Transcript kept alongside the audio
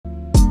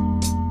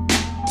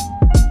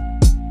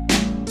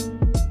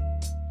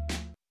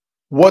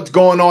What's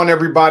going on,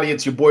 everybody?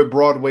 It's your boy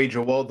Broadway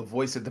Joel, the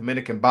voice of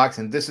Dominican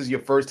boxing. This is your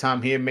first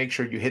time here. Make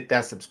sure you hit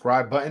that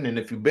subscribe button. And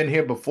if you've been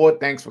here before,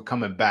 thanks for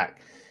coming back.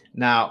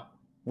 Now,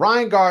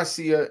 Ryan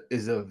Garcia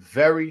is a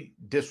very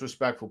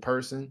disrespectful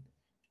person,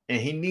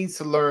 and he needs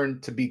to learn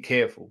to be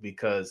careful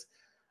because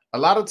a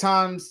lot of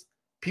times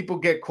people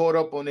get caught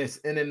up on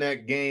this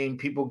internet game.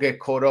 People get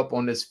caught up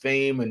on this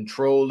fame and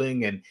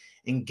trolling and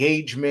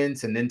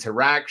engagements and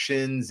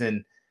interactions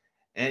and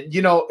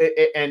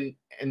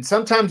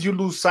sometimes you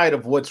lose sight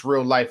of what's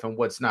real life and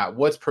what's not,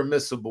 what's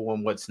permissible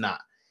and what's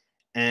not.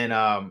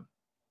 And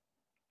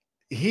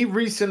he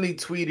recently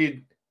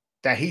tweeted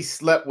that he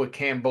slept with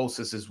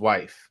Kambosos'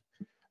 wife,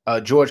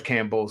 George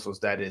Kambosos,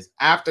 that is,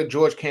 after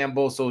George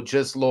Kambosos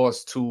just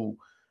lost to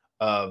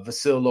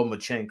Vasyl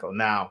Lomachenko.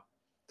 Now,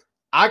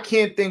 I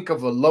can't think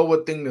of a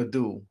lower thing to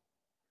do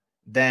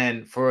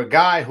than for a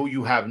guy who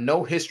you have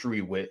no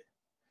history with,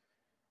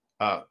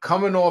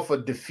 coming off a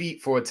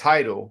defeat for a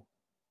title,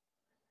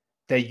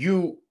 that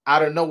you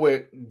out of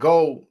nowhere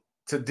go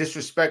to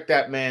disrespect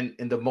that man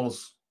in the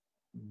most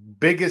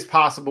biggest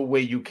possible way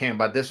you can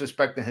by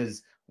disrespecting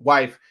his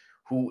wife,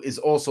 who is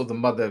also the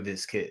mother of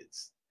his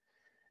kids.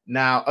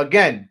 Now,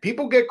 again,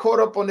 people get caught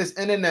up on this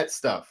internet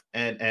stuff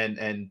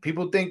and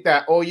people think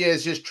that, oh yeah,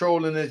 it's just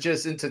trolling, it's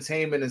just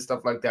entertainment and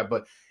stuff like that.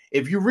 But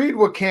if you read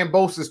what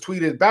Kambosos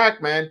tweeted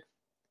back, man,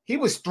 he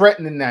was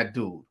threatening that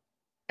dude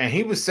and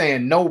he was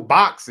saying no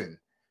boxing.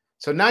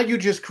 So now you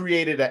just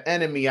created an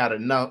enemy out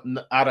of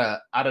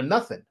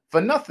nothing,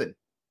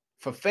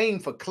 for fame,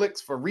 for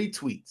clicks, for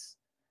retweets.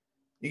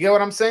 You get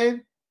what I'm saying?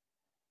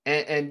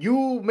 And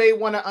you may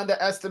want to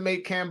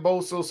underestimate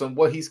Kambosos and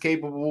what he's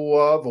capable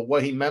of or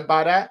what he meant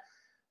by that.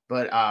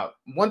 But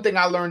one thing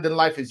I learned in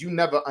life is you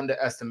never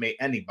underestimate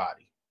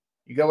anybody.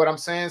 You get what I'm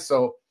saying?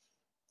 So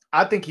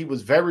I think he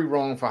was very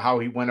wrong for how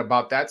he went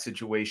about that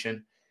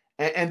situation.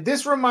 And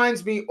this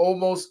reminds me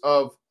almost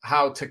of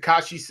how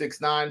Tekashi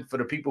 6ix9ine, for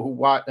the people who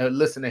watch,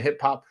 listen to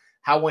hip hop,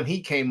 how when he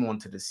came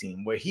onto the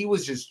scene, where he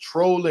was just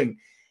trolling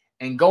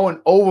and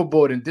going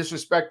overboard and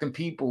disrespecting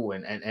people,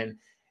 and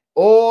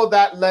all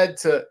that led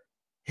to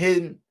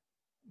him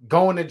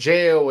going to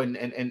jail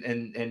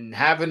and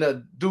having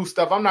to do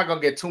stuff. I'm not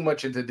gonna get too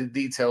much into the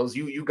details.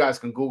 You guys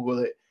can Google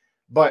it.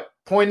 But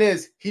point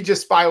is, he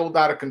just spiraled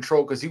out of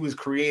control because he was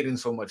creating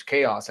so much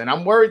chaos. And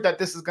I'm worried that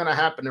this is gonna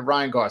happen to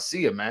Ryan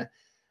Garcia, man.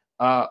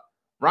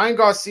 Ryan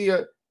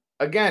Garcia,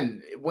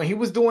 again, when he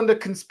was doing the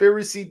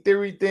conspiracy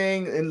theory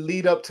thing and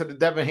lead up to the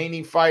Devin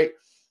Haney fight,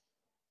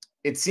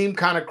 it seemed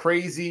kind of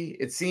crazy.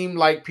 It seemed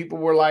like people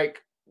were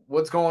like,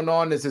 "What's going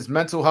on? Is his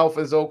mental health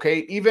is okay?"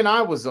 Even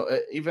I was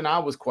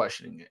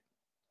questioning it.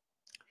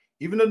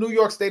 Even the New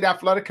York State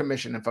Athletic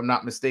Commission, if I'm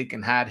not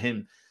mistaken, had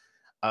him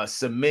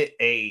submit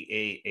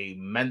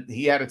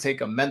he had to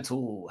take a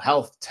mental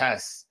health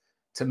test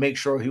to make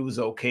sure he was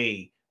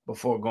okay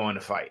before going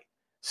to fight.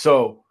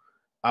 So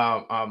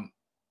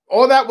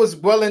all that was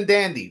well and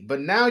dandy, but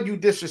now you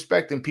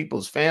disrespecting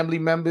people's family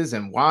members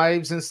and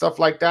wives and stuff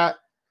like that.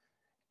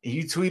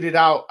 He tweeted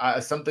out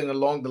something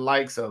along the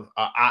likes of,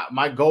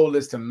 "My goal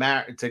is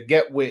to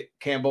get with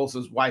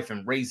Kambosos' wife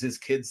and raise his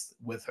kids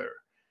with her."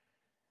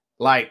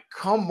 Like,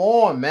 come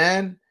on,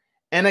 man.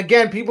 And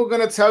again, people are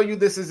gonna tell you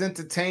this is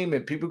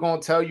entertainment. People are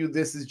gonna tell you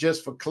this is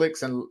just for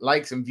clicks and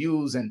likes and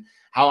views, and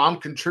how I'm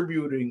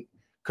contributing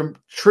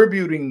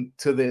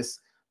to this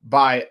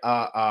by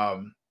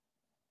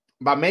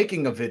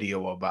making a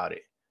video about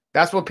it.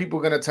 That's what people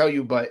are going to tell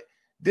you. But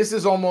this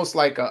is almost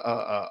like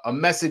a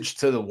message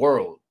to the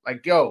world.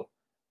 Like, yo,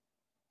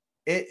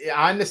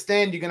 I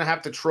understand you're going to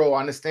have to troll. I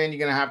understand you're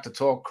going to have to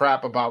talk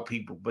crap about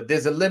people. But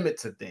there's a limit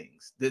to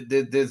things.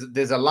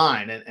 There's a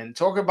line. And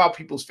talking about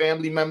people's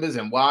family members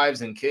and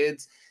wives and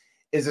kids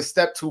is a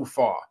step too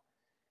far.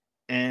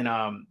 And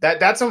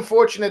that's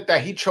unfortunate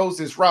that he chose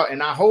this route.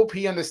 And I hope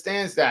he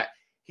understands that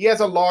he has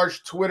a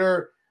large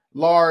Twitter,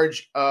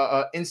 large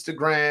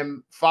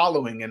Instagram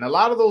following, and a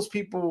lot of those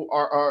people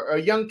are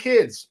young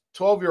kids,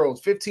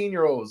 12-year-olds,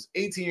 15-year-olds,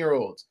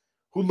 18-year-olds,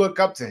 who look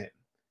up to him.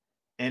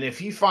 And if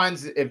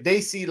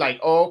they see like,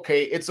 oh,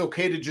 okay, it's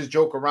okay to just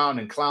joke around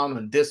and clown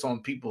and diss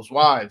on people's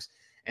wives,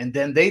 and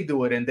then they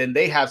do it, and then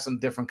they have some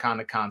different kind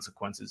of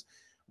consequences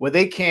where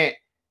they can't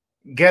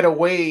get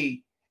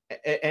away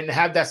and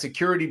have that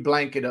security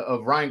blanket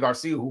of Ryan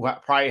Garcia, who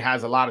probably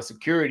has a lot of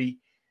security.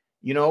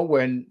 You know,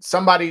 when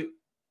somebody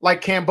like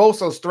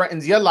Kambosos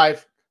threatens your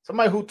life,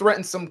 somebody who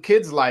threatens some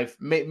kid's life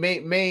may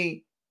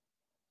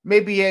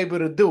be able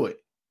to do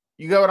it.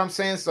 You get what I'm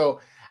saying? So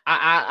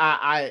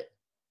I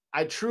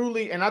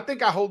truly, and I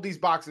think I hold these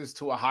boxers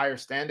to a higher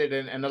standard.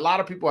 And a lot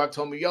of people have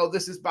told me, yo,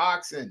 this is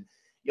boxing.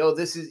 Yo,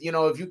 this is,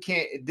 if you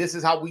can't, this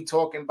is how we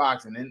talk in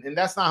boxing. And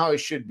that's not how it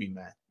should be,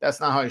 man.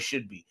 That's not how it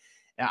should be.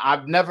 And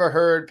I've never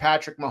heard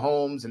Patrick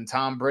Mahomes and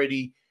Tom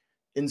Brady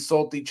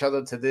insult each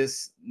other to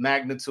this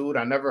magnitude.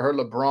 I never heard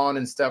LeBron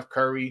and Steph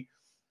Curry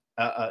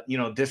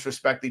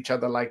disrespect each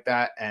other like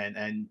that.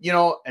 And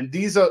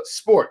these are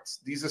sports.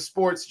 These are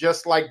sports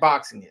just like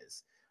boxing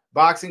is.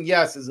 Boxing,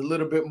 yes, is a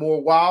little bit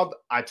more wild.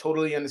 I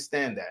totally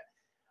understand that.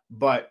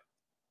 But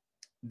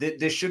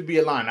There should be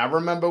a line. I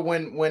remember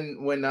when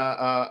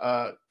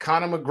Conor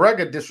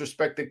McGregor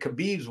disrespected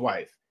Khabib's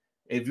wife.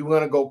 If you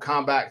want to go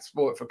combat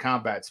sport for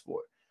combat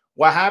sport,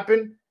 what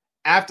happened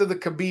after the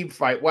Khabib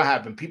fight? What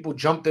happened? People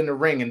jumped in the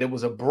ring and there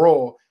was a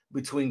brawl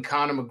between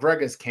Conor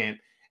McGregor's camp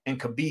and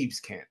Khabib's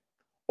camp.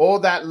 All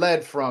that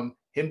led from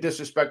him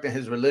disrespecting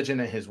his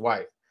religion and his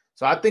wife.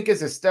 So I think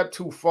it's a step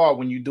too far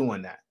when you're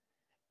doing that.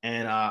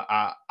 And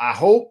I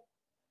hope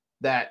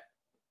that,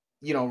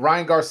 you know,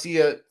 Ryan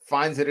Garcia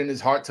finds it in his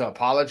heart to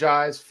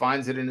apologize,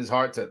 finds it in his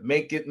heart to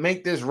make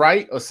this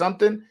right or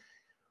something,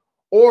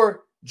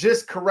 or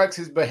just corrects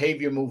his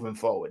behavior moving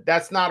forward.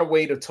 That's not a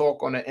way to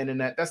talk on the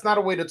internet. That's not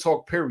a way to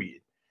talk,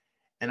 period.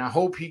 And I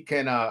hope he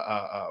can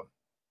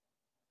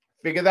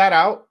figure that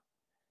out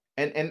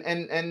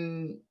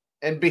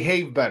and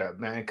behave better,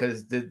 man,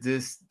 because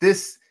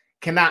this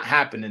cannot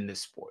happen in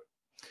this sport.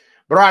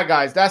 But all right,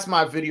 guys, that's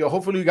my video.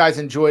 Hopefully you guys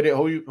enjoyed it.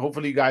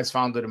 Hopefully you guys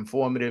found it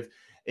informative.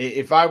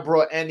 If I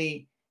brought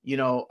any, you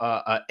know,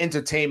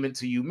 entertainment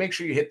to you, make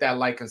sure you hit that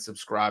like and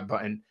subscribe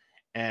button,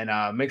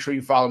 and make sure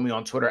you follow me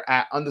on Twitter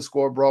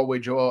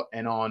 @_BroadwayJoel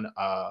and on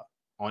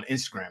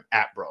Instagram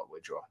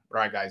 @BroadwayJoel. All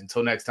right, guys,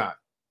 until next time,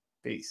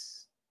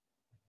 peace.